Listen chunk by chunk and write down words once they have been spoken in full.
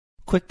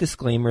quick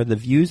disclaimer, the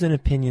views and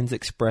opinions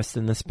expressed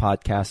in this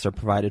podcast are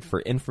provided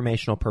for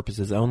informational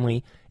purposes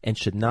only and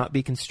should not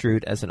be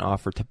construed as an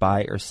offer to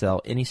buy or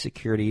sell any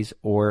securities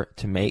or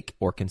to make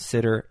or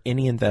consider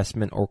any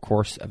investment or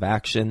course of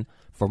action.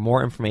 For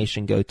more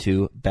information, go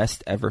to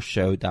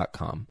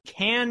bestevershow.com.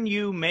 Can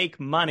you make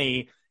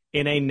money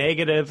in a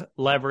negative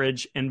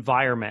leverage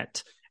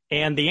environment?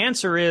 And the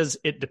answer is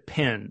it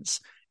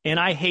depends. And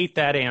I hate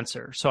that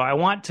answer. So I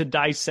want to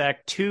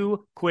dissect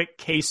two quick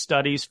case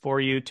studies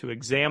for you to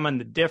examine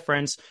the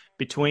difference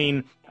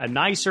between a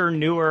nicer,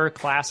 newer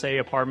Class A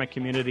apartment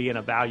community and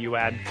a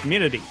value-add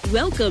community.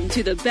 Welcome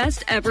to the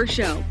Best Ever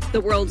Show, the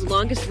world's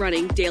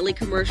longest-running daily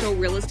commercial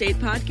real estate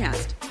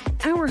podcast.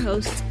 Our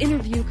hosts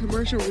interview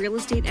commercial real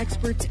estate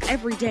experts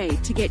every day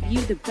to get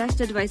you the best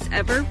advice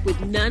ever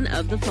with none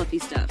of the fluffy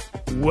stuff.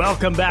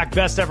 Welcome back,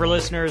 Best Ever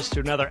listeners,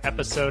 to another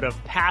episode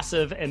of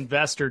Passive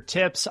Investor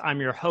Tips.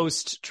 I'm your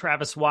host,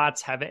 Travis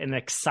Watts. Have an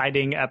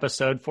exciting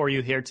episode for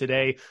you here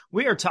today.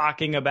 We are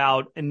talking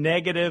about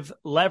negative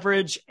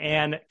leverage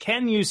and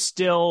can you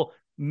still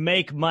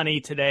make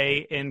money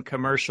today in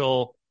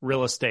commercial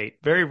real estate?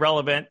 Very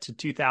relevant to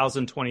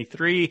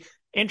 2023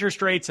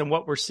 interest rates and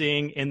what we're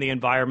seeing in the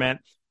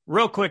environment.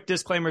 Real quick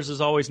disclaimers,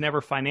 as always, never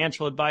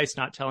financial advice,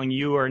 not telling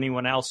you or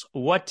anyone else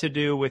what to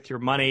do with your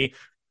money.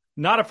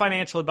 Not a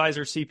financial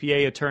advisor,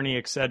 CPA, attorney,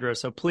 etc.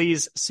 So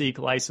please seek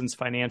licensed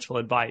financial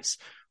advice.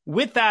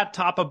 With that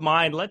top of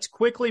mind, let's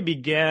quickly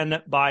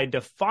begin by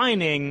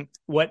defining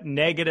what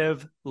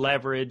negative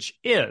leverage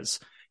is.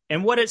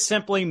 And what it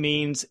simply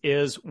means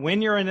is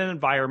when you're in an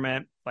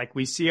environment like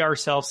we see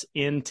ourselves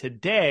in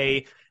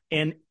today,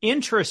 and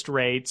interest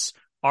rates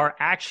are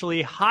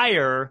actually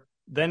higher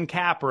than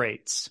cap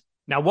rates.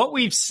 Now, what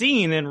we've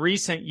seen in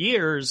recent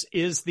years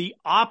is the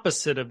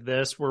opposite of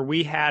this, where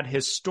we had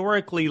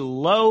historically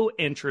low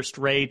interest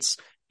rates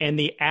and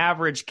the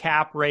average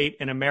cap rate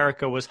in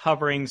America was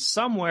hovering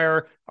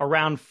somewhere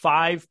around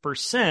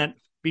 5%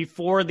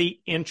 before the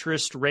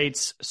interest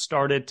rates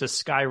started to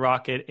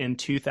skyrocket in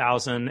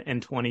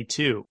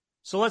 2022.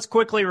 So let's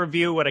quickly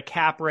review what a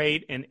cap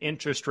rate and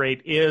interest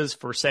rate is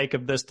for sake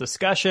of this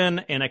discussion.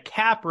 And a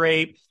cap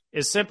rate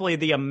is simply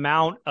the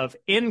amount of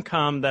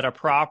income that a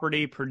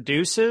property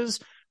produces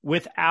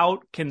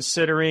without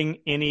considering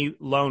any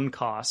loan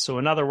costs. So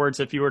in other words,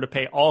 if you were to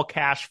pay all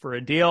cash for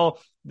a deal,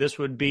 this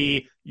would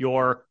be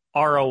your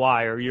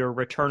ROI or your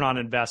return on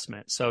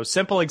investment. So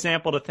simple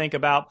example to think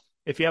about,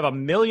 if you have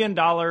 $1 million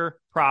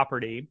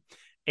property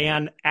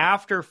and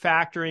after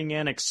factoring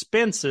in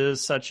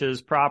expenses such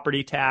as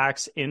property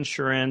tax,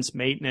 insurance,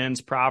 maintenance,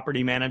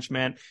 property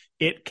management,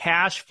 it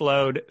cash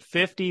flowed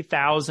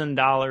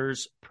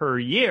 $50,000 per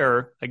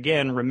year,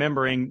 again,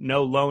 remembering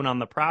no loan on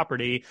the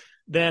property,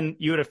 then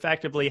you would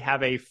effectively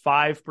have a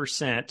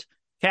 5%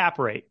 cap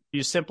rate.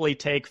 You simply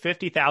take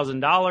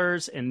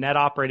 $50,000 in net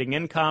operating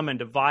income and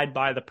divide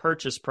by the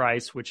purchase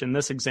price, which in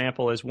this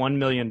example is $1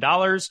 million,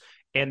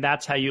 and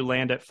that's how you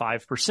land at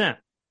 5%.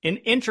 An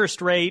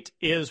interest rate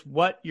is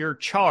what you're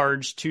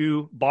charged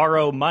to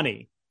borrow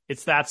money.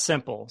 It's that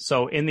simple.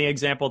 So in the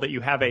example that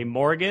you have a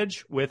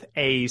mortgage with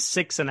a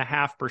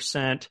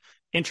 6.5%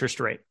 interest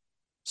rate.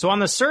 So on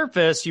the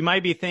surface, you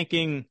might be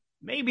thinking,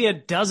 maybe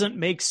it doesn't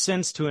make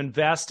sense to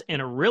invest in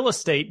a real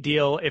estate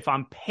deal if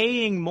I'm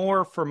paying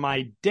more for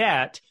my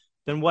debt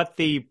than what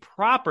the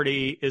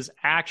property is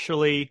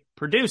actually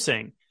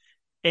producing.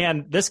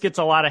 And this gets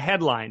a lot of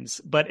headlines,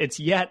 but it's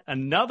yet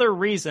another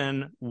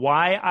reason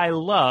why I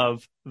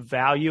love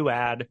value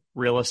add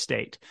real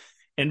estate.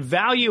 And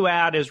value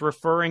add is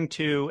referring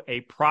to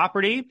a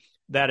property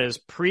that is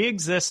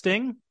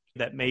pre-existing,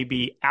 that may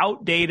be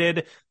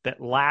outdated, that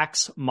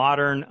lacks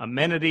modern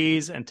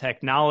amenities and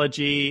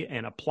technology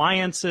and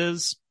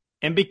appliances.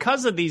 And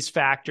because of these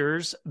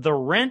factors, the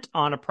rent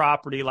on a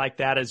property like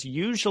that is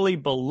usually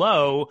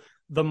below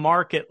the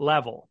market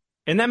level.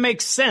 And that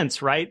makes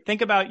sense, right?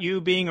 Think about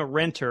you being a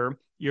renter.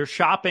 You're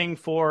shopping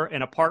for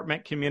an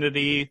apartment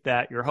community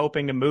that you're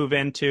hoping to move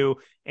into,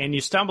 and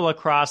you stumble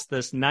across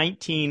this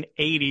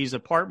 1980s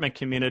apartment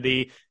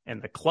community,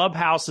 and the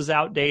clubhouse is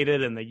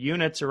outdated, and the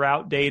units are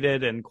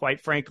outdated, and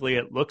quite frankly,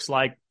 it looks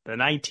like the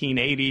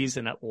 1980s,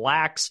 and it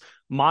lacks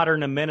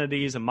modern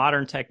amenities and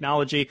modern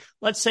technology.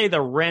 Let's say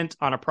the rent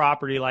on a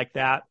property like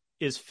that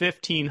is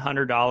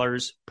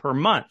 $1,500 per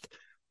month.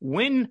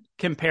 When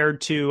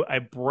compared to a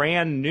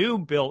brand new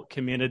built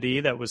community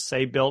that was,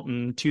 say, built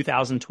in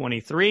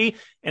 2023,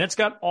 and it's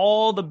got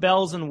all the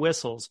bells and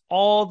whistles,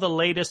 all the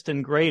latest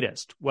and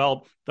greatest,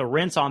 well, the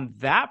rents on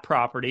that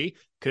property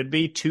could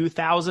be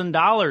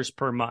 $2,000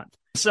 per month.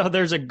 So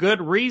there's a good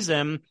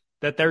reason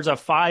that there's a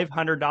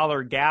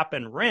 $500 gap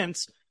in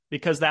rents,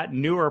 because that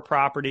newer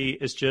property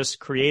is just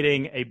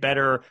creating a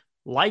better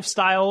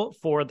lifestyle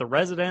for the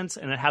residents,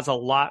 and it has a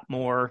lot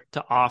more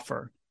to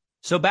offer.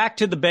 So back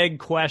to the big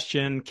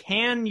question,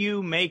 can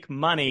you make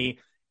money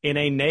in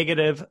a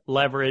negative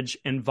leverage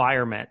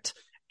environment?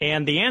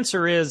 And the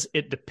answer is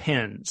it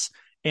depends.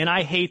 And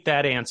I hate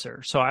that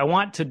answer. So I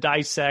want to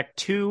dissect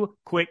two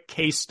quick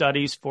case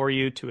studies for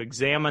you to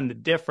examine the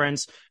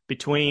difference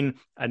between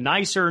a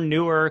nicer,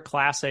 newer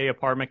Class A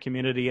apartment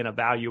community and a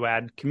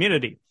value-add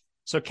community.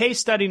 So case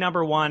study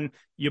number one,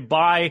 you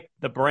buy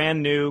the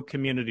brand new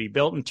community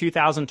built in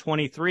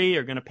 2023.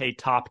 You're going to pay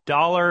top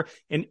dollar.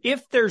 And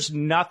if there's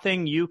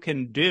nothing you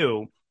can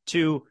do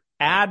to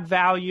add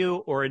value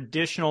or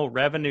additional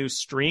revenue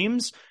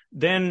streams,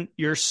 then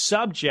you're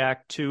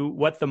subject to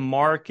what the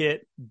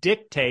market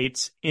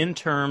dictates in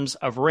terms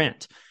of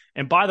rent.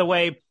 And by the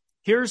way,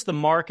 here's the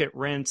market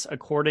rents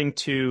according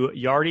to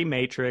Yardi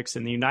Matrix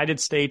in the United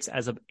States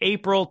as of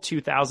April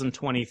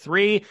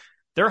 2023.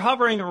 They're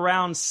hovering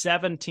around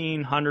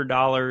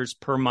 $1,700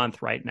 per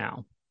month right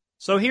now.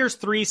 So here's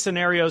three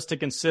scenarios to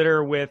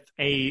consider with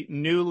a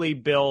newly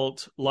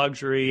built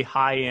luxury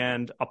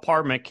high-end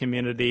apartment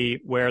community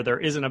where there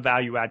isn't a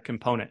value-add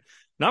component.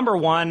 Number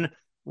one,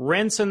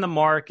 rents in the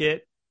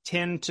market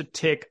tend to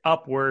tick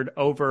upward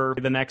over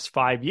the next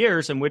 5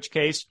 years, in which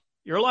case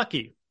you're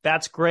lucky.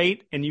 That's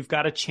great, and you've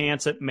got a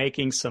chance at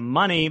making some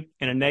money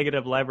in a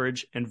negative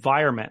leverage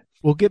environment.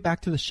 We'll get back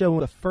to the show,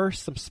 but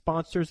first, some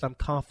sponsors I'm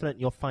confident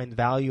you'll find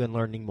value in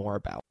learning more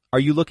about. Are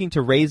you looking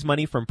to raise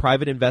money from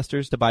private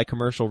investors to buy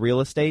commercial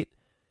real estate?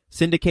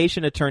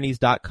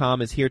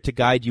 SyndicationAttorneys.com is here to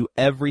guide you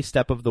every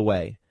step of the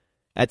way.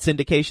 At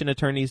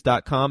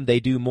SyndicationAttorneys.com, they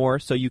do more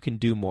so you can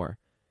do more.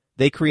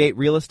 They create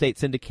real estate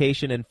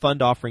syndication and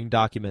fund offering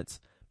documents,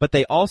 but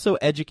they also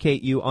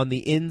educate you on the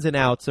ins and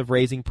outs of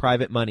raising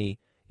private money,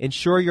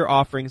 ensure your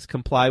offerings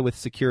comply with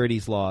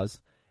securities laws,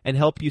 and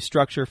help you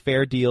structure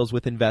fair deals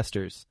with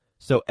investors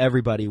so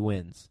everybody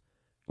wins.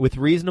 With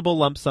reasonable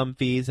lump sum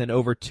fees and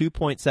over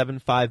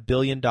 $2.75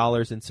 billion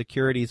in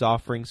securities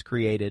offerings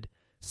created,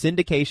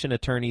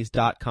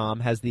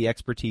 SyndicationAttorneys.com has the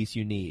expertise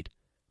you need.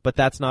 But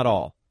that's not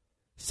all.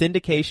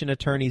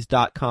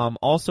 SyndicationAttorneys.com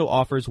also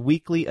offers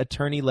weekly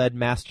attorney-led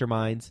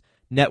masterminds,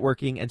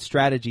 networking, and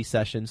strategy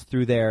sessions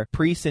through their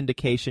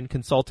pre-syndication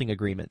consulting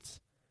agreements.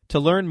 To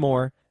learn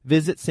more,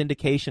 visit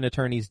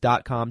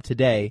SyndicationAttorneys.com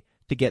today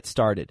to get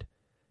started.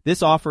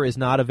 This offer is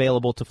not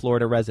available to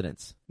Florida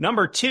residents.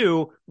 Number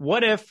two,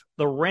 what if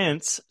the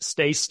rents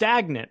stay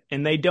stagnant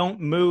and they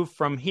don't move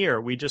from here?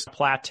 We just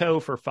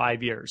plateau for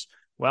 5 years.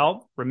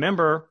 Well,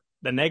 remember,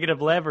 the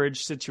negative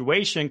leverage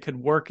situation could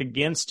work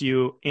against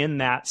you in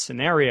that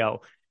scenario.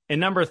 And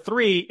number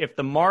three, if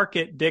the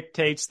market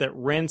dictates that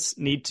rents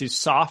need to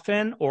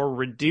soften or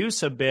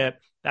reduce a bit,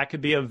 that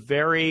could be a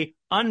very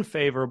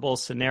unfavorable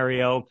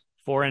scenario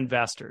for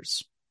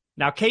investors.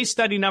 Now, case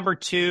study number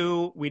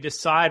two, we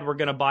decide we're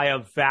going to buy a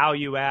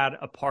value-add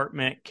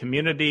apartment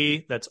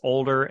community that's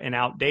older and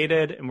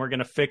outdated, and we're going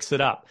to fix it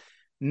up.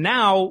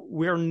 Now,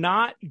 we're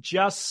not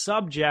just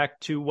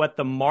subject to what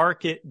the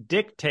market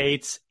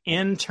dictates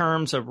in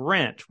terms of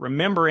rent.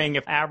 Remembering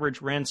if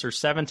average rents are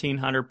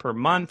 $1,700 per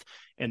month,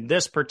 and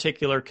this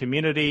particular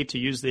community, to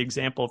use the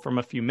example from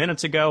a few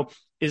minutes ago,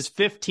 is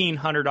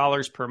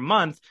 $1,500 per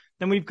month,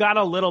 then we've got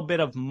a little bit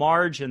of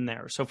margin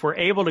there. So if we're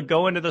able to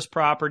go into this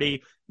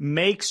property,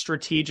 make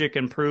strategic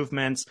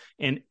improvements,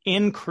 and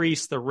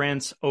increase the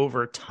rents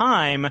over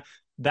time,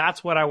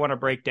 that's what I want to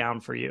break down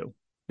for you.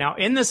 Now,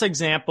 in this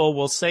example,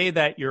 we'll say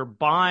that you're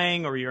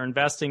buying or you're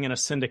investing in a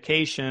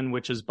syndication,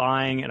 which is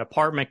buying an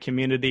apartment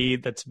community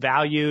that's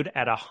valued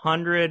at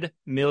 $100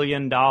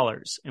 million.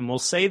 And we'll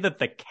say that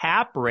the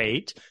cap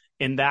rate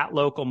in that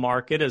local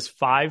market is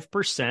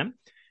 5%.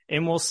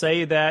 And we'll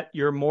say that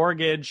your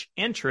mortgage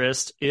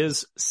interest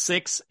is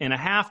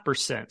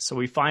 6.5%. So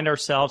we find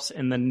ourselves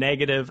in the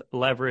negative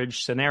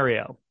leverage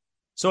scenario.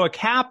 So a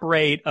cap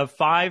rate of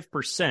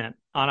 5%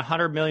 on a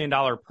 $100 million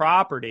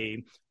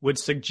property would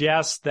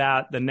suggest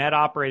that the net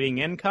operating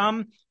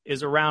income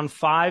is around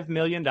 $5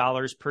 million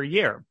per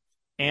year.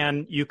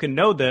 And you can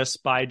know this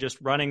by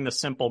just running the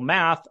simple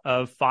math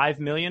of $5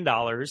 million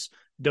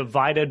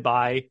divided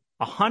by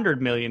 $100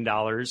 million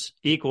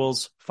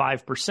equals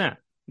 5%.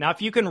 Now,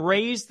 if you can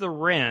raise the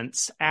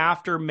rents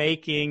after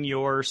making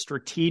your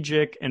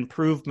strategic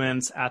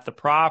improvements at the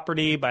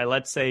property by,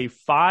 let's say,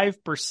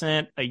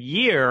 5% a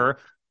year,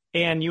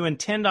 and you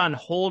intend on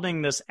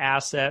holding this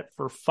asset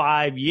for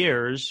 5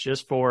 years,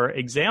 just for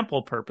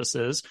example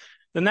purposes,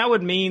 then that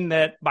would mean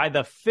that by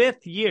the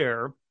 5th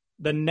year,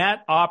 the net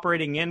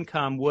operating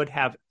income would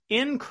have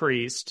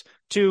increased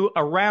to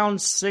around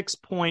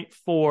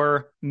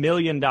 $6.4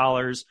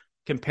 million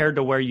compared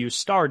to where you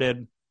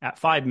started at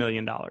 $5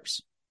 million.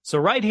 So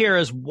right here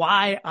is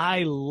why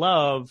I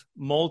love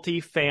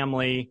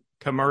multifamily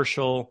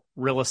commercial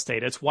real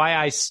estate. It's why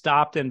I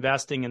stopped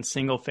investing in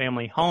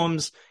single-family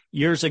homes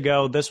years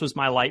ago. This was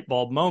my light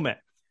bulb moment.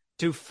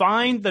 To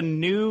find the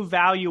new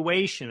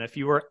valuation, if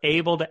you were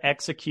able to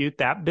execute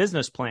that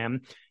business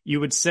plan, you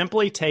would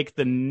simply take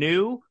the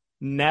new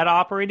net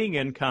operating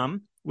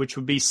income, which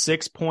would be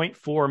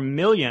 $6.4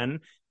 million,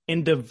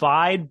 and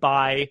divide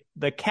by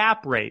the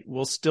cap rate.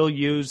 We'll still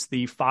use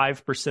the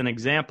 5%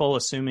 example,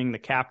 assuming the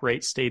cap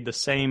rate stayed the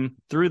same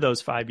through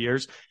those 5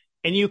 years.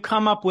 And you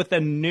come up with a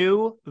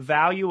new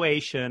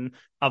valuation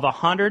of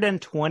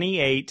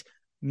 $128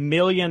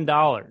 million.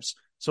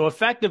 So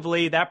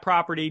effectively, that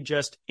property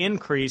just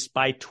increased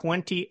by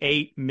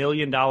 $28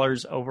 million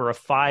over a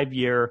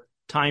 5-year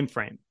time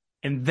frame.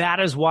 And that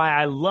is why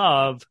I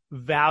love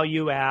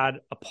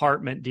value-add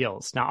apartment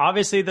deals. Now,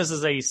 obviously, this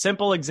is a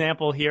simple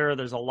example here.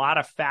 There's a lot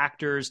of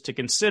factors to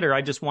consider.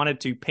 I just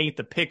wanted to paint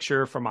the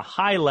picture from a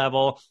high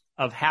level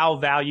of how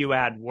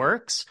value-add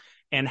works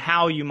and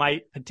how you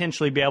might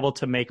potentially be able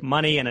to make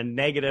money in a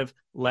negative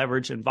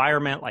leverage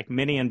environment like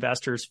many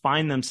investors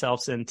find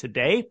themselves in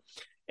today.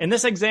 And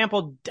this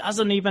example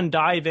doesn't even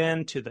dive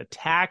into the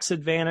tax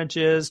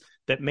advantages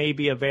that may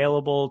be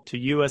available to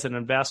you as an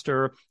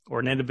investor or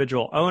an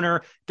individual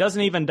owner.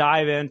 Doesn't even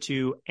dive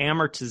into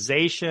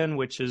amortization,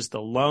 which is the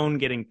loan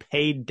getting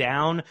paid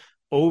down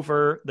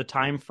over the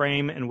time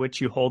frame in which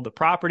you hold the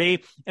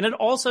property. And it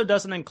also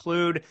doesn't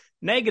include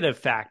negative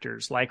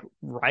factors like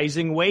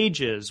rising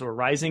wages or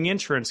rising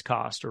insurance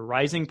costs or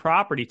rising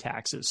property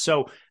taxes.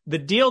 So the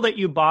deal that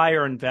you buy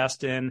or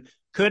invest in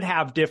could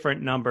have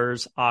different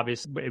numbers.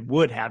 Obviously, it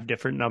would have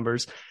different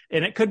numbers,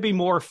 and it could be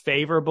more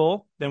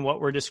favorable than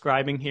what we're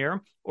describing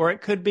here, or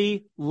it could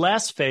be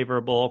less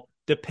favorable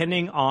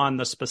depending on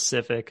the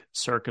specific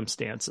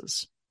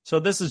circumstances. So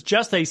this is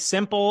just a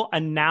simple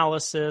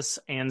analysis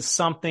and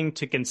something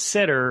to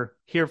consider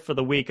here for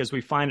the week as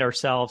we find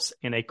ourselves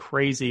in a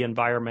crazy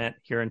environment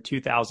here in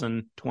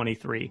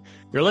 2023.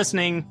 You're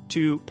listening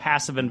to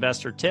Passive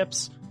Investor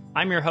Tips.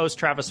 I'm your host,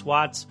 Travis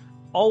Watts.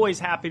 Always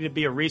happy to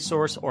be a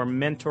resource or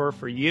mentor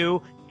for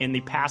you in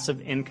the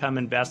passive income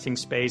investing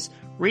space.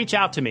 Reach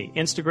out to me,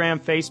 Instagram,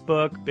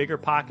 Facebook,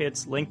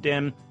 BiggerPockets,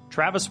 LinkedIn,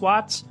 Travis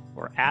Watts,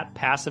 or at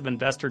Passive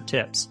Investor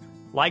Tips.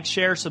 Like,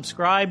 share,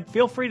 subscribe.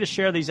 Feel free to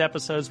share these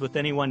episodes with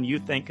anyone you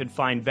think could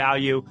find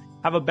value.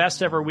 Have a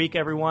best ever week,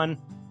 everyone.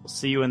 We'll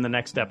see you in the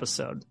next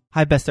episode.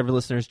 Hi, best ever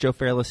listeners. Joe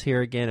Fairless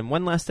here again. And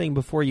one last thing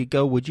before you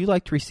go, would you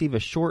like to receive a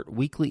short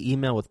weekly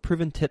email with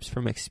proven tips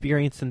from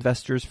experienced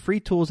investors, free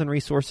tools and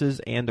resources,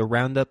 and a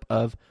roundup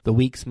of the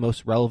week's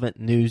most relevant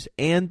news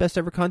and best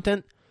ever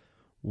content?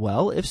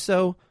 Well, if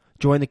so,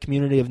 join the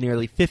community of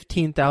nearly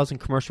 15,000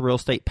 commercial real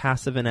estate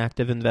passive and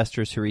active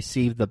investors who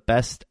receive the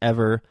best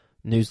ever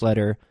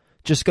newsletter.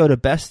 Just go to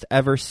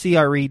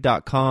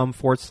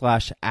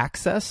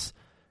bestevercre.com/access.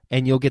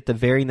 and you'll get the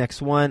very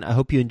next one. I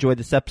hope you enjoyed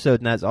this episode,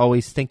 and as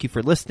always, thank you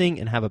for listening,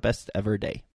 and have a best ever day.